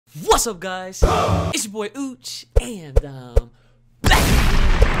What's up, guys? It's your boy Uchi, and back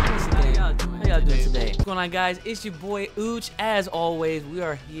again. How y'all doing today? What's going on, guys? It's your boy Uchi. As always, we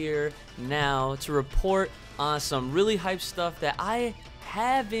are here now to report on some really hype stuff that I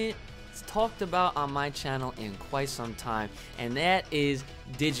haven't talked about on my channel in quite some time, and that is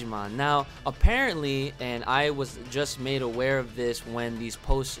Digimon. Now, apparently, and I was just made aware of this when these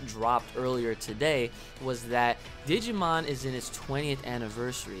posts dropped earlier today, was that Digimon is in its 20th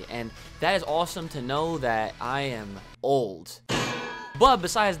anniversary, and that is awesome to know that I am old. But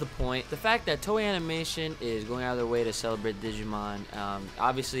besides the point, the fact that Toei Animation is going out of their way to celebrate Digimon,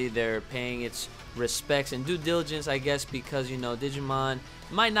 obviously they're paying its respects and due diligence, I guess, because, you know, Digimon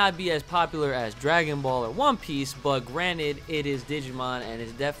might not be as popular as Dragon Ball or One Piece, but granted, it is Digimon, and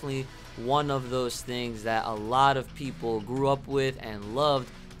it's definitely one of those things that a lot of people grew up with and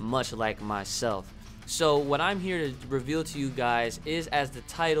loved, much like myself. So what I'm here to reveal to you guys is, as the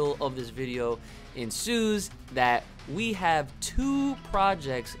title of this video ensues, that we have two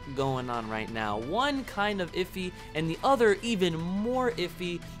projects going on right now. One kind of iffy and the other even more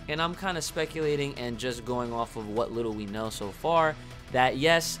iffy, and I'm kind of speculating and just going off of what little we know so far that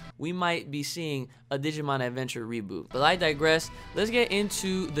yes, we might be seeing a Digimon Adventure reboot. But I digress. Let's get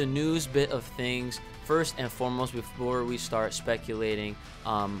into the news bit of things first and foremost before we start speculating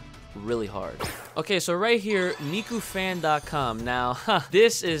really hard. Okay, so right here, MikuFan.com. Now,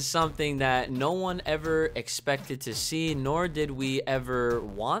 this is something that no one ever expected to see, nor did we ever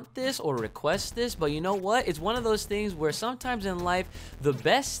want this or request this, but you know what? It's one of those things where sometimes in life, the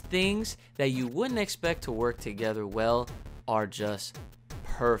best things that you wouldn't expect to work together well are just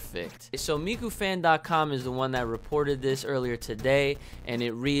perfect. So MikuFan.com is the one that reported this earlier today, and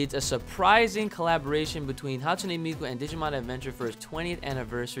it reads, a surprising collaboration between HATSUNE MIKU and Digimon Adventure for its 20th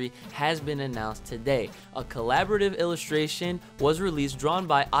anniversary has been announced today. A collaborative illustration was released drawn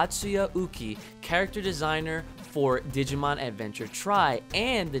by Atsuya Uchi, character designer for Digimon Adventure Try,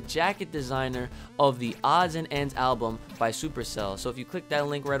 and the jacket designer of the Odds and Ends album by Supercell. So if you click that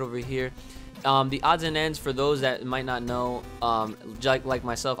link right over here, the odds and ends, for those that might not know, like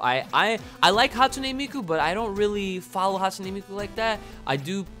myself, I like HATSUNE MIKU, but I don't really follow HATSUNE MIKU like that.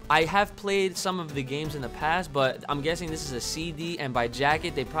 I have played some of the games in the past, but I'm guessing this is a CD, and by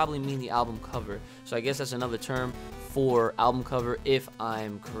jacket they probably mean the album cover. So I guess that's another term for album cover, if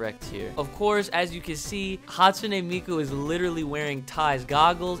I'm correct here. Of course, as you can see, HATSUNE MIKU is literally wearing Ty's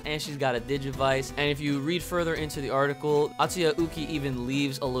goggles, and she's got a Digivice. And if you read further into the article, Atsuya Uchi even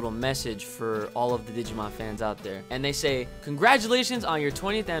leaves a little message for all of the Digimon fans out there. And they say, congratulations on your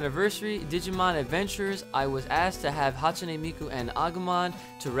 20th anniversary, Digimon Adventures. I was asked to have HATSUNE MIKU and Agumon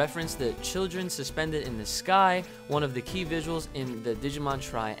to reference the children suspended in the sky, one of the key visuals in the Digimon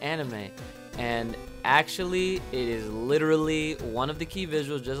Try anime. And actually, it is literally one of the key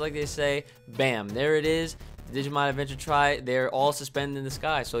visuals, just like they say. Bam, there it is. Digimon Adventure Try, they're all suspended in the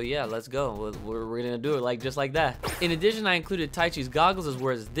sky. So yeah, let's go. We're gonna do it just like that. In addition, I included Taichi's goggles as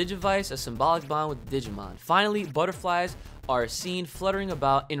well as Digivice, a symbolic bond with Digimon. Finally, butterflies are seen fluttering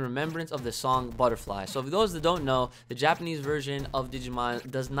about in remembrance of the song Butterfly. So for those that don't know, the Japanese version of Digimon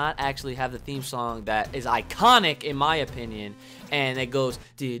does not actually have the theme song that is iconic in my opinion, and it goes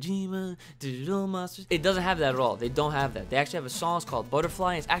Digimon, Digital Monsters. It doesn't have that at all. They don't have that. They actually have a song, it's called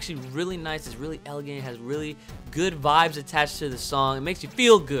Butterfly, and it's actually really nice. It's really elegant. It has really good vibes attached to the song. It makes you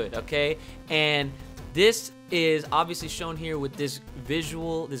feel good, okay? And this is obviously shown here with this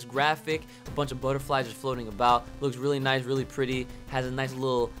visual, this graphic, a bunch of butterflies just floating about. Looks really nice, really pretty, has a nice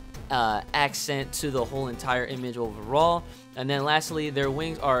little accent to the whole entire image overall. And then lastly, their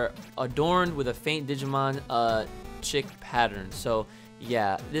wings are adorned with a faint Digimon chick pattern. So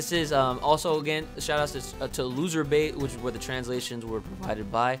yeah, this is also, again, shout outs to Loserbait, which is where the translations were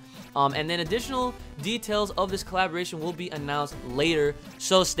provided by. And then additional details of this collaboration will be announced later,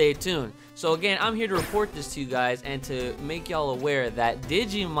 so stay tuned. So again, I'm here to report this to you guys and to make y'all aware that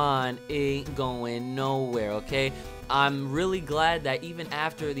Digimon ain't going nowhere, okay? I'm really glad that even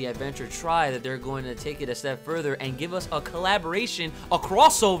after the Adventure Try, that they're going to take it a step further and give us a collaboration, a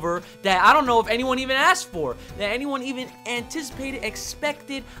crossover that I don't know if anyone even asked for, that anyone even anticipated,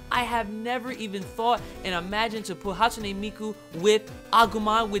 expected. I have never even thought and imagined to put HATSUNE MIKU with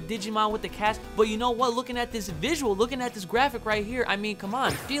Agumon, with Digimon, with the cast. But you know what? Looking at this visual, looking at this graphic right here, I mean, come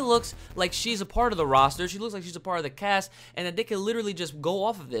on. She looks like she's a part of the roster. She looks like she's a part of the cast, and that they could literally just go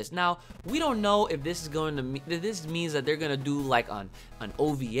off of this. Now, we don't know if this is going to mean, this means that they're gonna do like an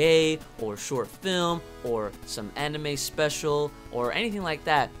OVA or short film or some anime special or anything like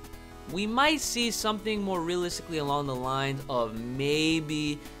that. We might see something more realistically along the lines of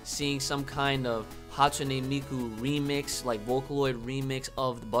maybe seeing some kind of HATSUNE MIKU remix, like Vocaloid remix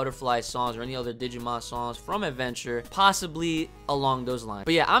of the Butterfly songs or any other Digimon songs from Adventure, possibly along those lines.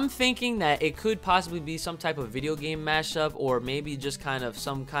 But yeah, I'm thinking that it could possibly be some type of video game mashup, or maybe just kind of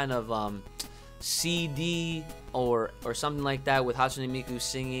some kind of CD or something like that with HATSUNE MIKU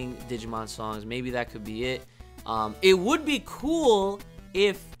singing Digimon songs. Maybe that could be it. It would be cool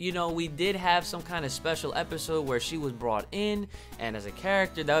if, you know, we did have some kind of special episode where she was brought in and as a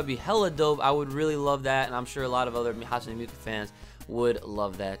character. That would be hella dope. I would really love that, and I'm sure a lot of other HATSUNE MIKU fans would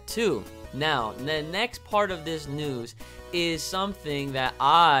love that too. Now, the next part of this news is something that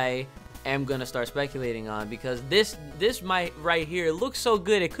I am gonna start speculating on, because this might right here, it looks so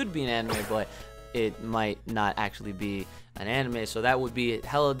good it could be an anime, but it might not actually be an anime, so that would be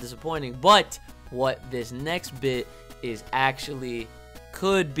hella disappointing. But what this next bit is actually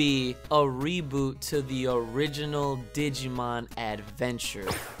could be a reboot to the original Digimon Adventure.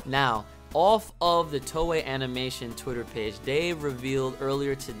 Now, off of the Toei Animation Twitter page, they revealed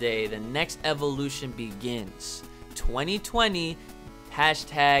earlier today the next evolution begins 2020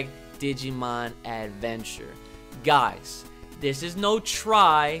 hashtag Digimon Adventure. Guys, this is no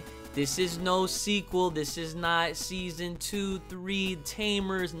try, this is no sequel, this is not season 2, 3,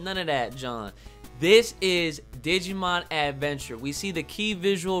 Tamers, none of that, John. This is Digimon Adventure. We see the key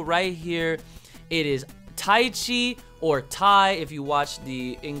visual right here. It is Taichi, or Tai if you watch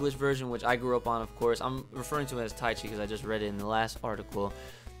the English version, which I grew up on, of course. I'm referring to it as Taichi because I just read it in the last article.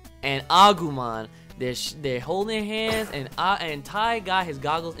 And Agumon, they're holding hands, and Tai got his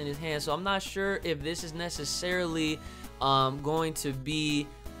goggles in his hand. So I'm not sure if this is necessarily going to be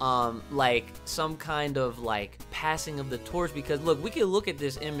like some kind of like passing of the torch, because look, we can look at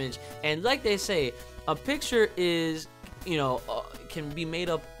this image, and like they say, a picture is, you know, can be made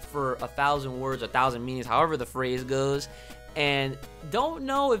up for 1,000 words, 1,000 meanings, however the phrase goes. And don't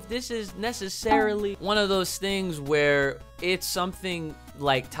know if this is necessarily one of those things where it's something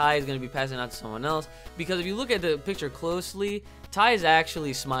like Tai is going to be passing out to someone else, because if you look at the picture closely, Tai is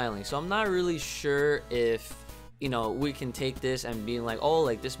actually smiling. So I'm not really sure if, you know, we can take this and be like, oh,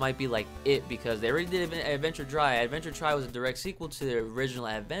 like this might be like it, because they already did Adventure Try. Adventure Try was a direct sequel to the original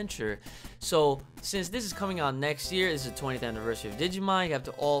Adventure. So since this is coming out next year, this is the 20th anniversary of Digimon, you have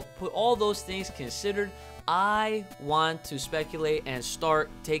to put all those things considered. I want to speculate and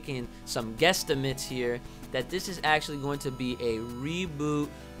start taking some guesstimates here that this is actually going to be a reboot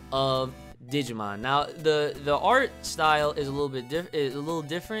of Digimon. Now, the art style is a little bit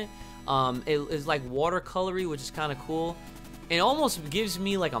different. It's like watercolory, which is kind of cool. It almost gives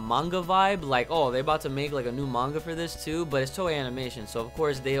me like a manga vibe, like, oh, they're about to make like a new manga for this too. But it's Toei Animation, so of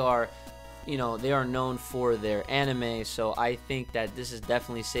course they are, you know, they are known for their anime. So I think that this is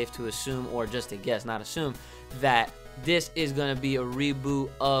definitely safe to assume, or just to guess, not assume, that this is gonna be a reboot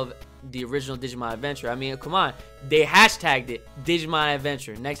of the original Digimon Adventure. I mean, come on, they hashtagged it Digimon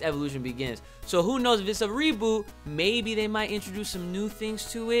Adventure, next evolution begins. So who knows, if it's a reboot, maybe they might introduce some new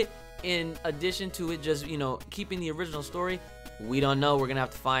things to it in addition to it just, you know, keeping the original story. We don't know. We're gonna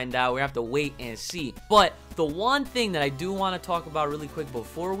have to find out. We have to wait and see. But the one thing that I do want to talk about really quick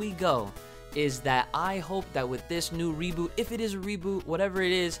before we go is that I hope that with this new reboot, if it is a reboot, whatever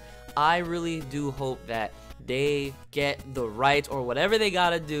it is, I really do hope that they get the rights or whatever they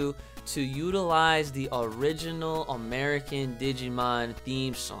gotta do to utilize the original American Digimon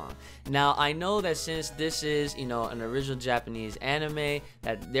theme song. Now, I know that since this is, you know, an original Japanese anime,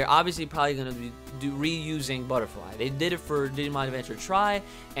 that they're obviously probably going to be reusing Butterfly. They did it for Digimon Adventure Try,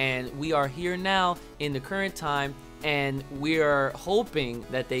 and we are here now in the current time, and we are hoping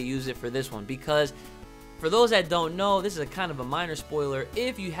that they use it for this one, because for those that don't know, this is a kind of a minor spoiler.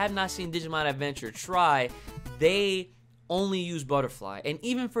 If you have not seen Digimon Adventure Try, they only use Butterfly. And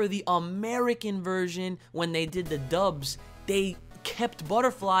even for the American version, when they did the dubs, they kept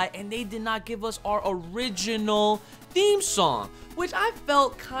Butterfly and they did not give us our original theme song, which I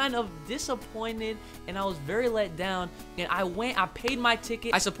felt kind of disappointed, and I was very let down. And I paid my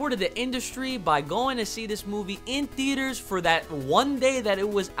ticket. I supported the industry by going to see this movie in theaters for that one day that it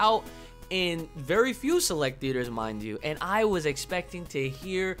was out, in very few select theaters, mind you, and I was expecting to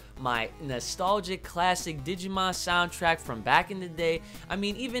hear my nostalgic classic Digimon soundtrack from back in the day. I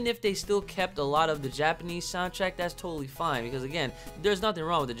mean, even if they still kept a lot of the Japanese soundtrack, that's totally fine, because again, there's nothing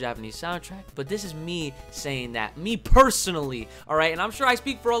wrong with the Japanese soundtrack. But this is me saying that, me personally, alright? And I'm sure I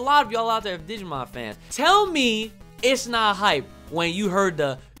speak for a lot of y'all out there, Digimon fans. Tell me it's not hype when you heard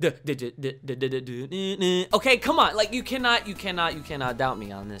the okay, come on, like you cannot doubt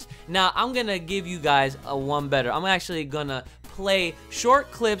me on this. Now I'm gonna give you guys a one better. I'm actually gonna play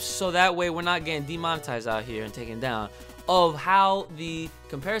short clips so that way we're not getting demonetized out here and taken down of how the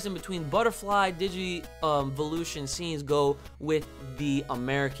comparison between butterfly Digivolution scenes go with the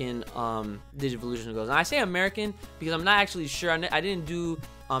American Digivolution goes. And I say American because I'm not actually sure. I didn't do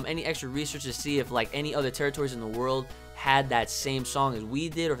any extra research to see if like any other territories in the world had that same song as we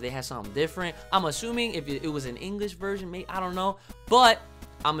did, or if they had something different. I'm assuming if it was an English version, maybe, I don't know. But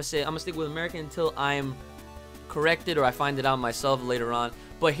I'm gonna stick with American until I'm corrected or I find it out myself later on.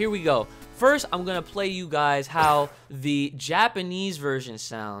 But here we go. First, I'm gonna play you guys how the Japanese version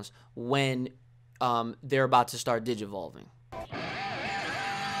sounds when they're about to start digivolving.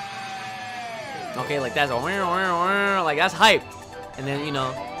 Okay, like that's a like that's hype. And then, you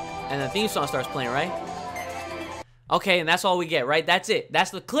know, and the theme song starts playing, right? Okay, and that's all we get, right? That's it.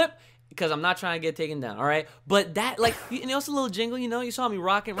 That's the clip, because I'm not trying to get taken down, all right? But that, like, you know, it's a little jingle, you know? You saw me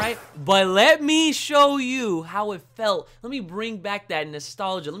rocking, right? But let me show you how it felt. Let me bring back that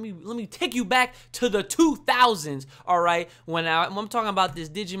nostalgia. Let me take you back to the 2000s, all right? When I'm talking about this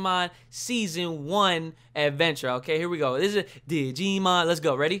Digimon Season 1 adventure, okay? Here we go. This is Digimon. Let's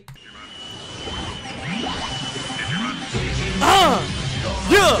go. Ready?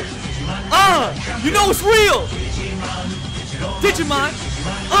 You know it's real! Digimon!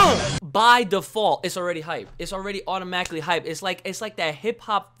 By default, it's already hype. It's already automatically hype. It's like that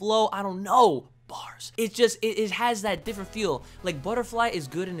hip-hop flow. I don't know. Bars. It just, it has that different feel. Like, Butterfly is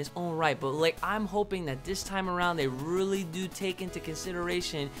good in its own right, but like, I'm hoping that this time around they really do take into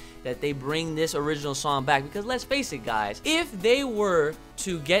consideration that they bring this original song back. Because let's face it, guys, if they were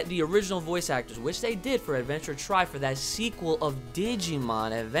to get the original voice actors, which they did for Adventure Try, for that sequel of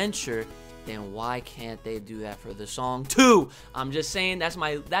Digimon Adventure, then why can't they do that for the song 2? I'm just saying, that's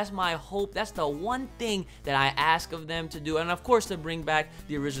my hope. That's the one thing that I ask of them to do. And of course, to bring back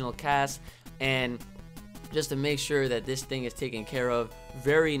the original cast, and just to make sure that this thing is taken care of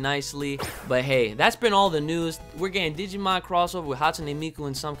very nicely. But hey, that's been all the news. We're getting Digimon crossover with HATSUNE MIKU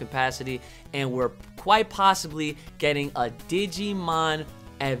in some capacity, and we're quite possibly getting a Digimon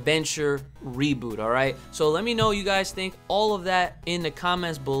Adventure reboot, all right? So let me know what you guys think, all of that in the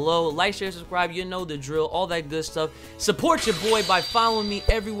comments below. Like, share, subscribe, you know the drill, all that good stuff. Support your boy by following me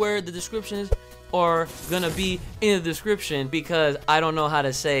everywhere. The descriptions are gonna be in the description, because I don't know how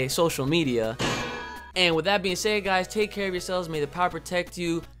to say social media. And with that being said, guys, take care of yourselves. May the power protect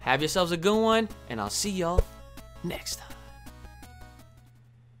you. Have yourselves a good one, and I'll see y'all next time.